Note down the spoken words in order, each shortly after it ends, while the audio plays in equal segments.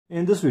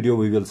In this video,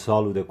 we will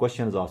solve the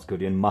questions asked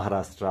in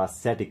Maharashtra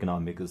SET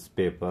Economics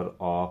paper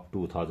of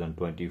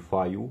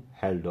 2025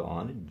 held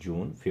on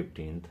June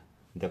 15th.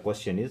 The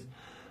question is,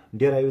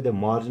 derive the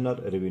marginal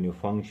revenue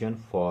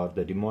function for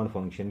the demand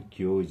function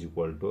Q is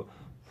equal to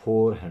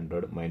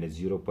 400 minus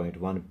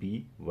 0.1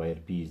 P, where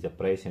P is the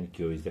price and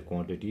Q is the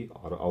quantity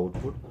or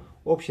output.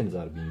 Options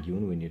are being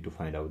given. We need to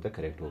find out the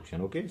correct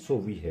option. Okay, so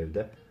we have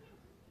the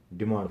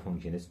demand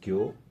function is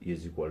Q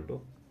is equal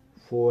to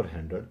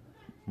 400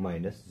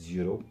 minus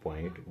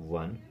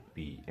 0.1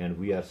 P, and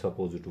we are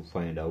supposed to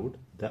find out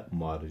the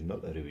marginal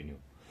revenue.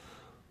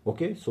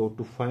 Okay, so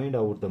to find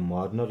out the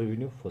marginal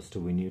revenue, first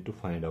we need to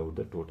find out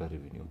the total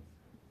revenue,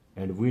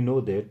 and we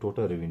know that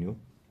total revenue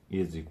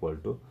is equal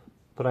to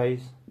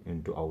price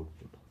into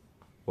output.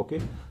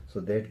 Okay, so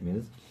that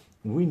means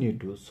we need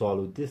to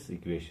solve this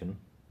equation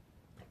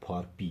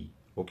for P.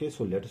 Okay,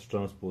 so let us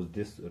transpose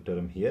this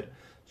term here,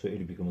 so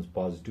it becomes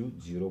positive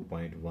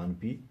 0.1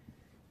 P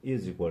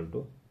is equal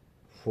to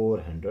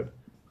 400,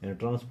 and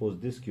transpose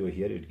this Q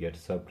here, it gets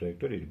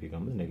subtracted, it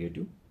becomes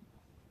negative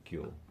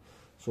Q.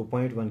 So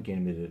 0.1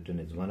 can be written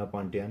as 1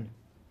 upon 10.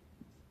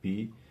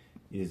 P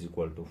is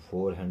equal to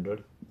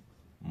 400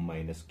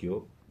 minus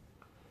Q.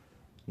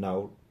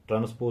 Now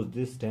transpose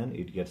this 10,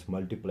 it gets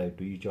multiplied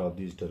to each of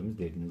these terms.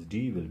 That means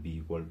D will be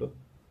equal to,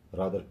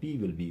 rather P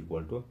will be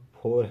equal to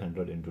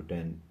 400 into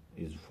 10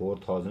 is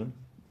 4000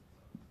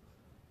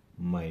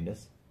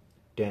 minus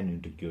 10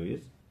 into Q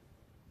is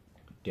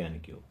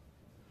 10Q.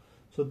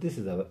 So this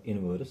is our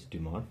inverse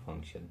demand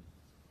function,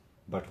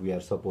 but we are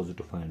supposed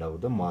to find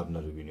out the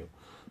marginal revenue.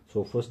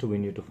 So first we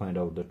need to find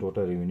out the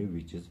total revenue,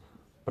 which is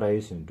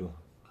price into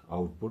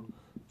output.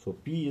 So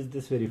P is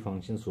this very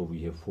function, so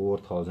we have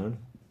 4000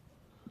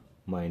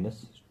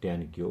 minus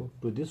 10Q.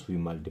 To this we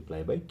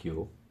multiply by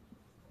Q.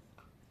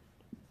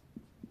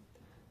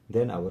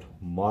 Then our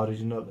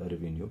marginal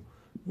revenue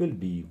will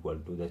be equal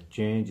to the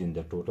change in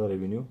the total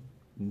revenue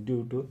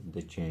due to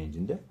the change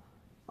in the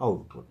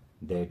output.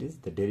 That is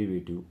the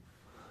derivative,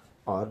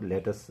 or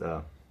let us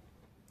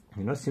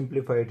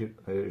simplify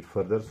it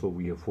further. So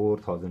we have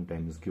 4000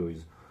 times Q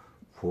is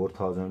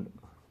 4000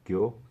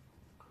 Q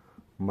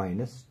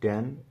minus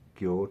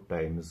 10Q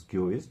times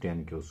Q is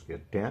 10Q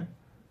square,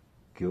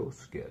 10Q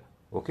square.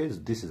 Okay, so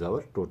this is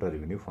our total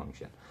revenue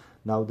function.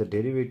 Now the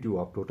derivative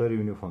of total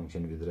revenue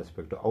function with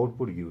respect to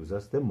output gives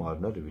us the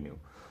marginal revenue.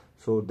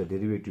 So the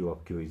derivative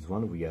of Q is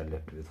 1, we are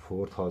left with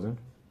 4000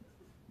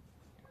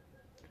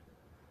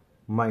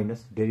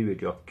 minus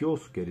derivative of Q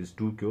square is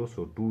 2Q,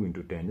 so 2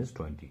 into 10 is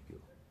 20Q.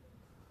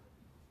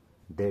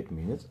 That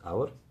means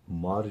our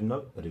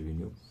marginal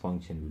revenue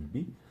function will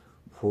be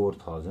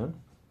 4000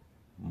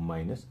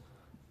 minus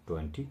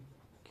 20Q.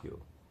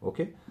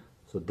 Okay,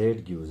 so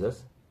that gives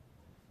us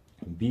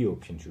B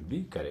option should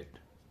be correct.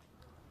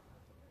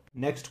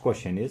 Next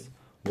question is,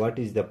 what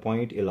is the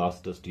point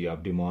elasticity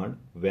of demand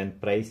when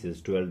price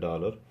is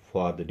 $12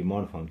 for the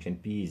demand function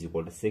P is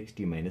equal to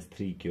 60 minus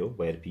 3Q,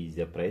 where P is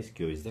the price,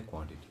 Q is the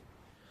quantity.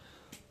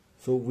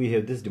 So we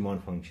have this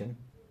demand function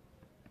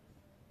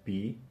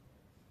P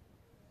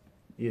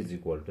is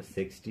equal to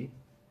 60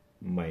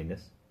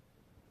 minus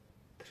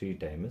 3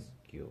 times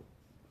Q.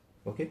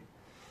 Okay,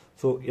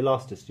 so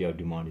elasticity of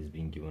demand is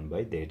being given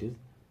by, that is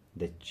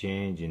the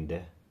change in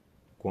the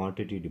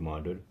quantity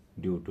demanded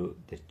due to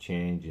the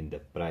change in the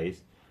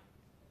price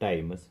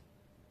times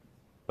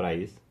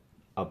price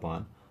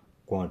upon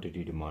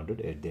quantity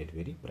demanded at that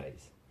very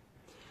price.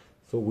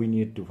 So we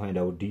need to find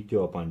out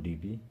dQ upon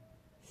dP.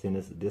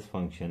 Since this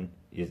function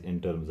is in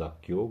terms of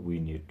Q, we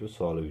need to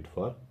solve it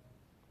for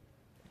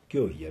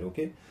Q here.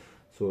 Okay,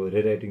 so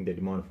rewriting the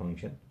demand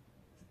function,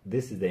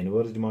 this is the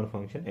inverse demand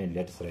function, and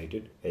let's write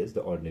it as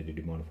the ordinary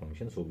demand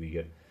function. So we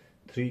get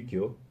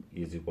 3Q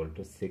is equal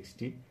to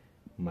 60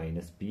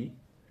 minus P,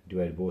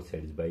 divide both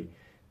sides by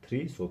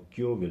 3, so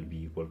Q will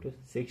be equal to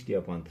 60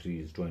 upon 3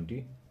 is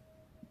 20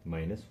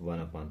 minus 1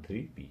 upon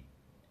 3 P.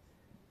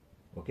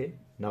 Okay,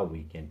 now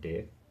we can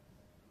take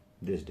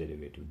this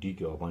derivative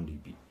dQ upon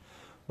dP.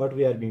 But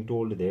we are being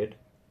told that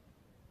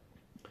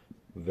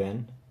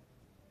when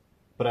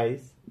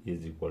price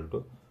is equal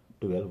to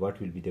 12,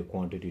 what will be the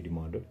quantity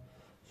demanded?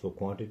 So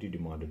quantity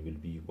demanded will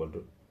be equal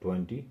to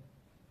 20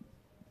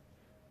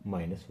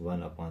 minus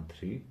 1 upon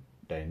 3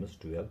 times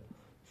 12.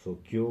 So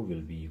Q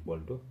will be equal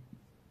to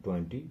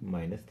 20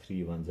 minus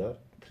 3 ones are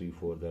 3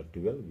 fours are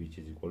 12, which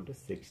is equal to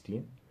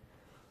 16.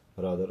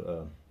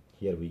 Rather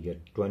here we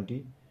get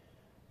 20,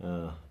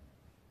 or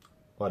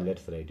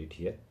let's write it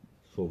here.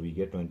 So we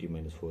get 20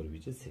 minus 4,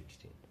 which is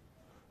 16.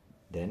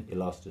 Then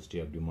elasticity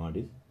of demand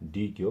is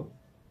dQ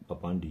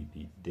upon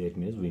dP. That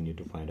means we need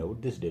to find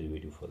out this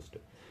derivative first.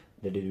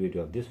 The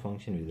derivative of this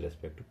function with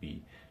respect to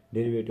P.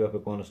 Derivative of a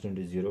constant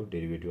is 0,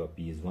 derivative of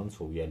P is 1,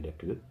 so we are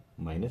left with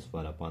minus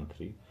 1 upon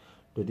 3.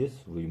 To this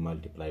we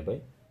multiply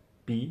by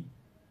P,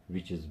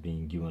 which is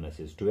being given us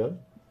as 12,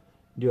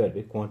 divided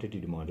by quantity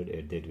demanded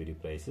at that very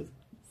price is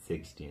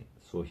 16.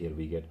 So here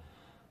we get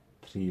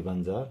 3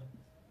 ones are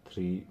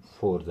 3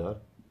 fours are,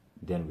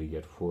 then we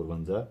get 4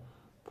 ones are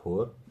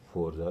 4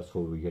 4s are, so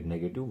we get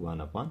negative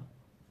 1 upon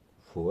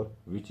 4,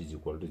 which is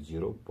equal to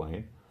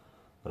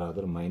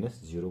minus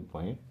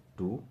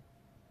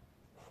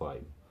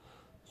 0.25.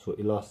 So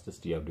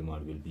elasticity of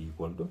demand will be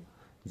equal to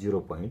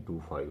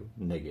 0.25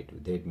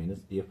 negative. That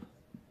means if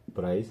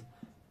price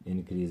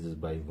increases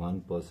by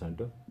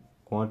 1%,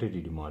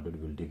 quantity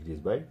demanded will decrease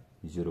by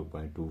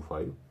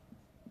 0.25%.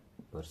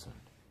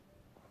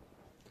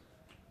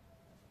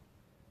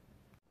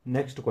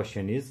 Next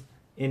question is,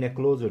 in a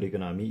closed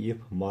economy, if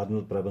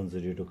marginal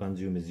propensity to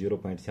consume is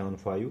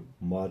 0.75,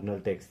 marginal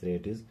tax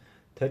rate is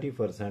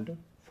 30%,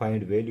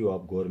 find value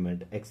of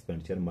government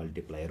expenditure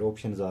multiplier.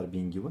 Options are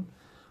being given.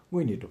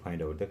 We need to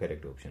find out the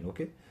correct option.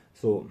 Okay,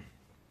 so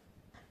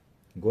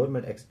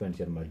government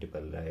expenditure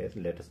multiplier,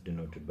 let us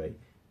denote it by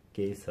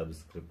K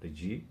subscript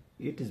G.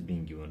 It is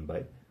being given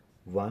by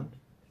 1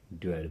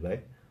 divided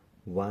by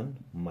 1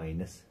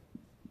 minus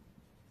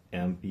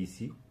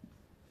MPC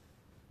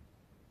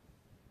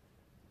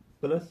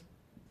plus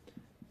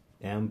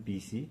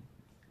MPC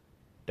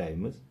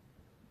times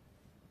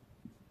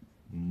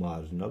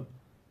marginal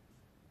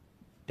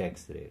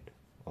tax rate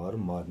or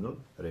marginal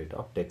rate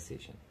of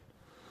taxation.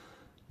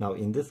 Now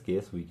in this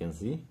case we can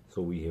see,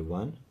 so we have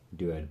 1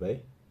 divided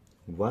by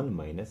 1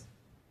 minus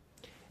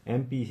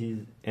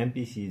MPC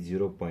is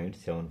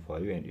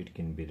 0.75 and it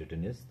can be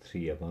written as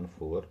 3 upon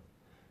 4.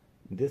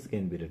 This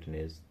can be written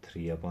as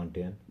 3 upon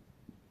 10.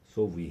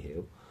 So we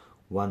have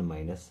 1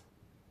 minus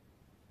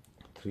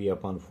 3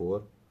 upon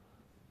 4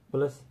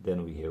 plus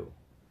then we have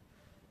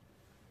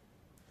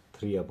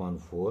 3 upon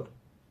 4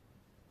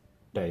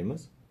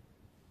 times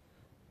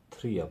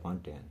 3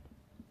 upon 10.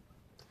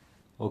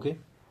 Okay,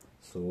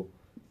 so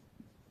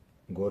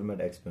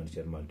government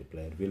expenditure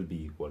multiplier will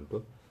be equal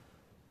to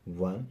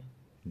 1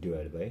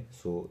 divided by,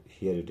 so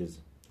here it is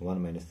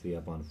 1 minus 3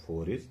 upon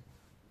 4 is,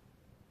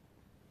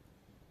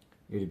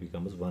 it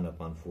becomes 1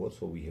 upon 4.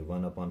 So we have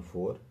 1 upon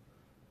 4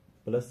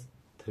 plus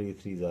 3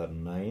 3s are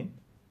 9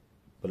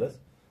 plus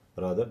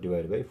rather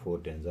divided by 4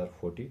 10s are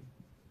 40.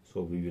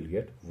 So we will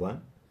get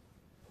 1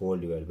 whole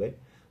divided by,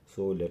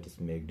 so let us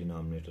make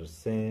denominator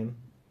same.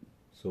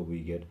 So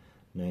we get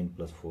 9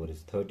 plus 4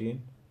 is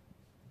 13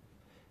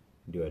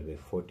 divided by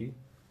 40,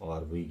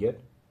 or we get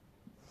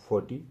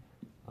 40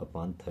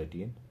 upon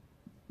 13.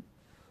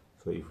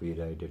 So if we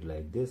write it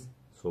like this,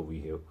 so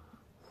we have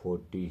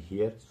 40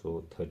 here,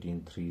 so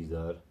 13 3s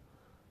are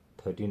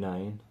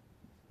 39,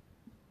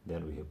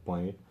 then we have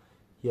point,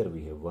 here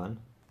we have 1,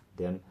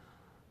 then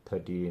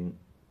 13,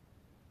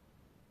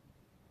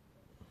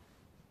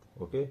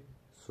 okay,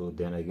 so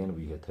then again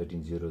we have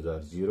 13 zeros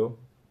are 0,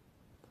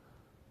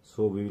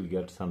 so we will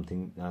get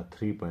something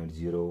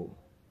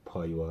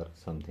 3.05 or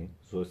something.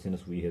 So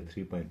since we have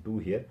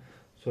 3.2 here,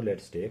 so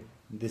let's take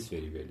this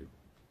very value.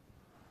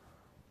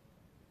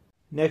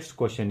 Next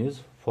question is,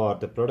 for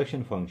the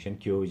production function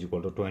Q is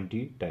equal to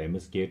 20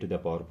 times K to the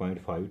power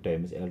 0.5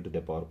 times L to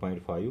the power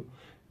 0.5,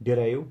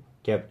 derive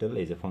capital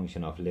as a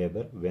function of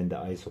labor when the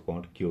ISO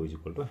count Q is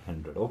equal to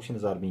 100.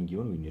 Options are being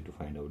given. We need to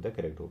find out the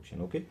correct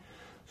option. Okay,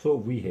 so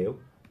we have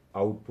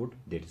output,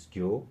 that is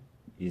Q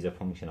is a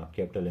function of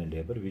capital and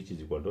labor, which is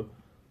equal to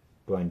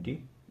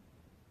 20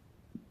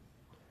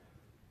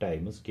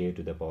 times K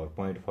to the power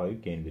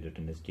 0.5 can be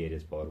written as K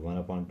raised power 1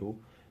 upon 2,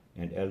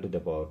 and L to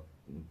the power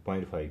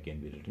 0.5 can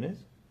be written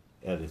as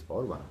L raised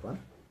power 1 upon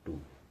 2.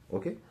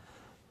 Okay,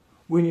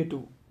 we need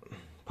to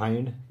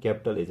find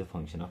capital as a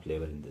function of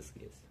labor in this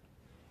case,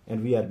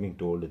 and we are being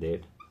told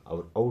that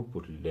our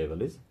output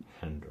level is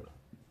 100.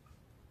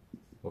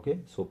 Okay,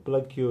 so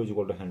plug Q is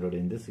equal to 100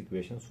 in this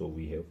equation, so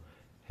we have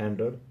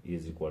 100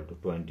 is equal to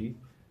 20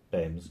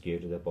 times K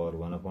to the power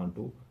 1 upon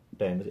 2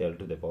 times L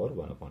to the power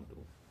 1 upon 2.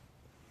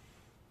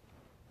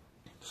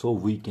 So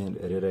we can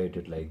rewrite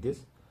it like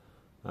this,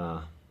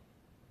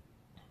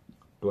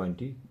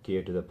 20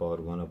 K to the power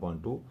 1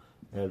 upon 2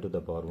 L to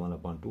the power 1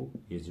 upon 2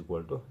 is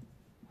equal to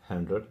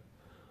 100.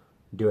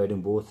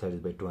 Dividing both sides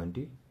by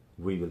 20,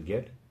 we will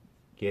get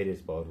K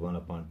raised power 1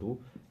 upon 2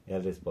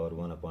 L raised power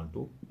 1 upon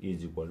 2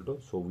 is equal to,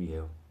 so we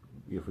have,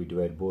 if we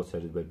divide both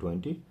sides by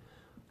 20,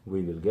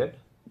 we will get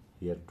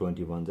here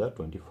 21s are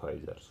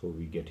 25s are, so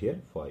we get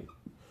here 5.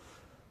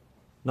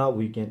 Now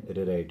we can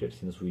rewrite it,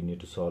 since we need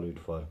to solve it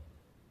for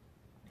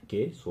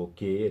K, so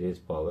K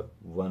raised power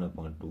 1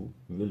 upon 2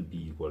 will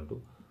be equal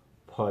to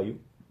 5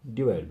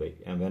 divided by,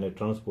 and when I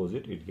transpose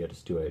it, it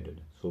gets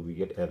divided, so we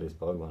get L raised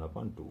power 1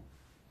 upon 2,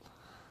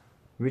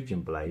 which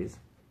implies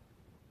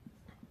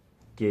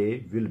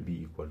K will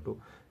be equal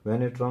to,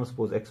 when I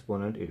transpose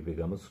exponent, it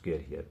becomes square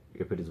here.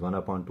 If it is 1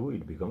 upon 2,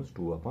 it becomes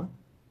 2 upon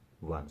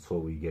 1, so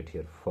we get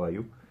here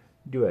 5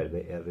 divided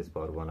by L raised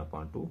power 1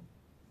 upon 2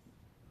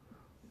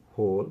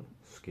 whole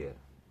square,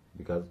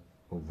 because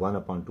 1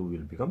 upon 2 will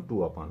become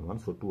 2 upon 1,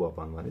 so 2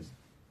 upon 1 is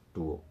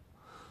 2.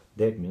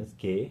 That means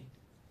K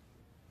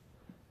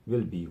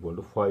will be equal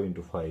to 5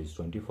 into 5 is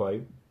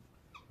 25.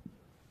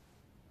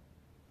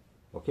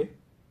 Okay,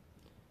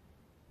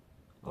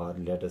 or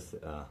let us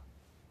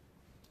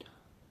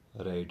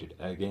write it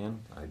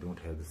again. I don't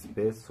have the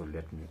space, so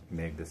let me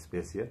make the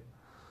space here.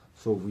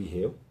 So we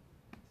have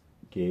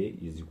K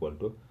is equal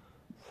to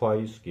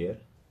 5 square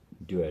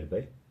divided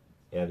by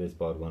L raised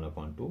power 1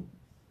 upon 2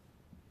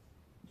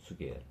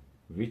 square,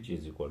 which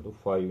is equal to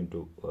 5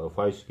 into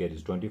 5 square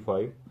is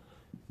 25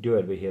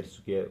 divided by here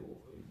square,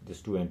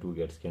 this 2 and 2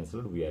 gets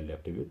cancelled, we are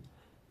left with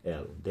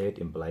L. That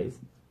implies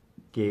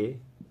K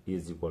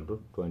is equal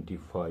to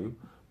 25.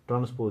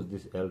 Transpose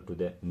this L to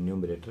the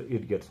numerator,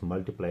 it gets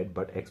multiplied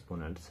but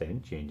exponent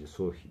sign changes.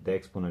 So the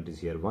exponent is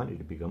here 1,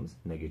 it becomes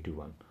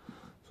 -1.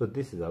 So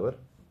this is our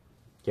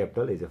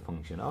capital is a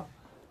function of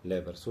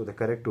labor. So the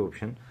correct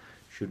option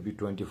should be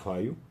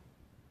 25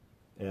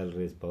 L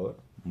raised power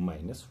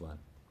 -1.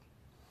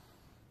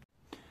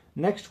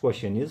 Next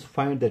question is,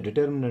 find the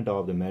determinant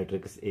of the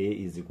matrix A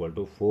is equal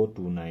to 4,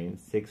 2, 9,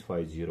 6,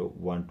 5, 0,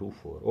 1, 2,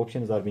 4.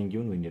 Options are being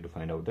given, we need to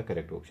find out the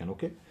correct option.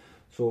 Okay,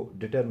 so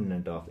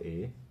determinant of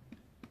A,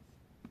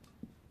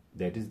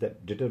 that is the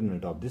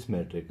determinant of this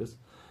matrix,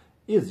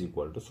 is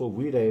equal to, so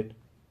we write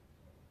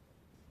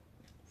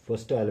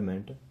first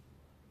element,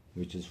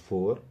 which is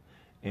 4,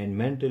 and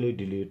mentally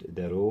delete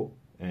the row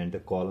and the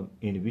column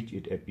in which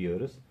it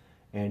appears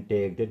and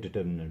take the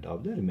determinant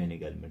of the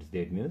remaining elements.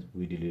 That means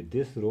we delete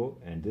this row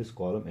and this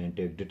column and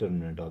take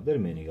determinant of the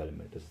remaining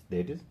elements.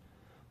 That is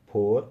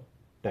 4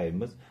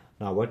 times,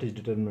 now what is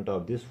determinant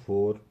of this?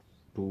 4,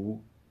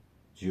 2,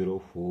 0,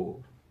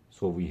 4.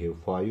 So we have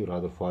 5,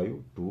 rather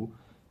 5, 2,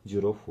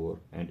 0, 4,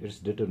 and its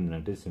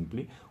determinant is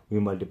simply, we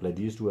multiply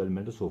these two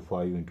elements, so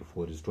 5 into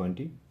 4 is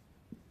 20,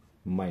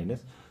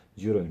 minus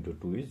 0 into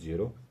 2 is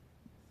 0.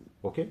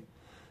 Okay,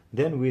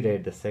 then we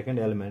write the second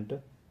element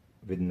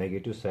with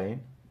negative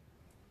sign.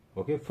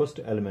 Okay, first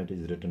element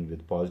is written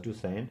with positive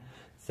sign,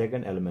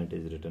 second element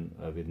is written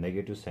with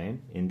negative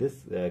sign. In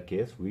this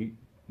case, we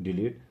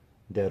delete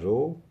the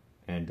row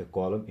and the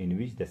column in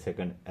which the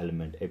second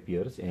element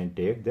appears and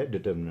take the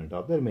determinant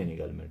of the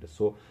remaining element.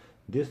 So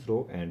this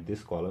row and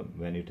this column,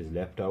 when it is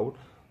left out,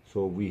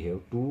 so we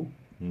have 2,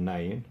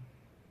 9,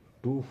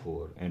 2,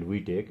 4, and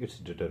we take its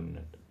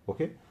determinant.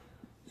 Okay,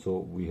 so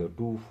we have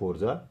 2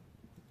 4s are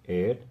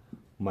 8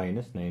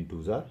 minus 9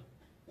 2s are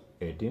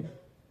 18.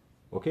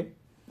 Okay,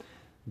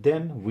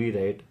 then we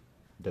write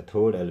the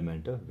third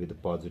element with a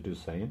positive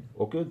sign.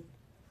 Okay,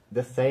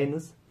 the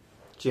signs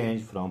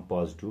change from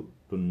positive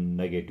to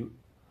negative,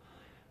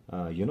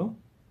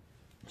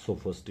 so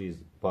first is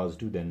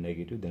positive, then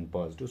negative, then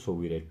positive. So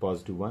we write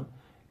positive 1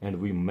 and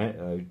we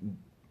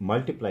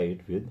multiply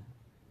it with,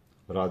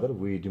 rather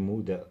we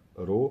remove the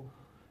row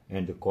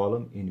and the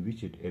column in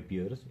which it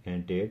appears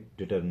and take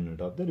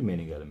determinant of the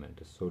remaining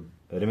elements. So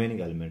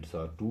remaining elements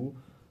are 2,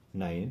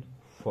 9,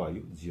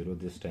 5, 0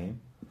 this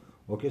time.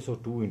 Okay, so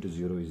 2 into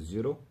 0 is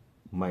 0,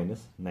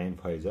 minus 9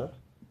 5s are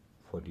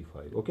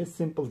 45. Okay,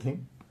 simple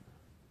thing.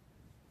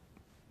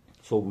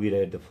 So we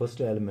write the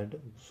first element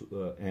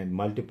and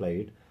multiply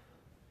it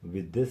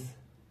with this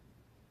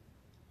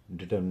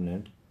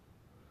determinant.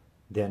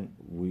 Then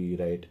we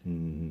write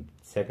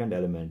second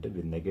element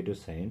with negative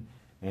sign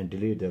and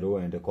delete the row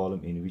and the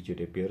column in which it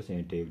appears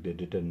and take the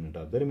determinant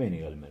of the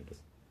remaining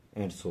elements,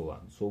 and so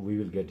on. So we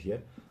will get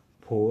here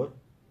 4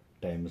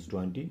 times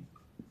 20.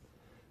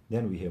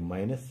 Then we have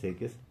minus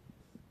 6,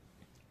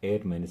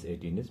 8 minus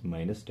 18 is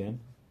minus 10.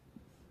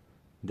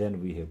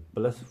 Then we have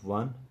plus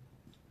 1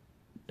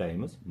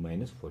 times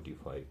minus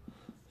 45.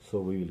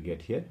 So we will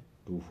get here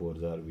 2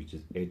 4s are, which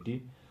is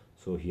 80.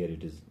 So here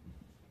it is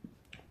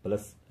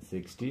plus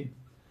 60.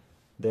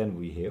 Then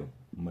we have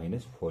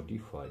minus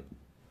 45.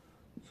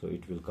 So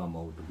it will come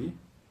out to be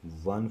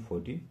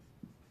 140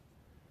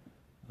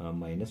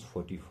 minus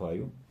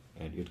 45,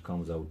 and it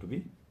comes out to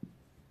be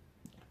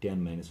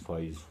 10 minus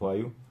 5 is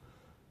 5.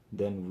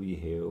 Then we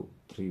have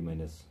 13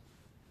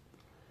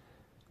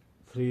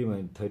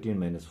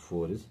 minus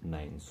 4 is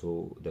 9.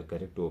 So the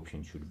correct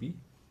option should be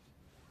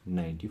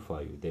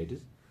 95. That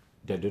is,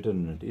 the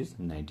determinant is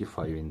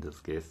 95 in this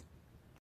case.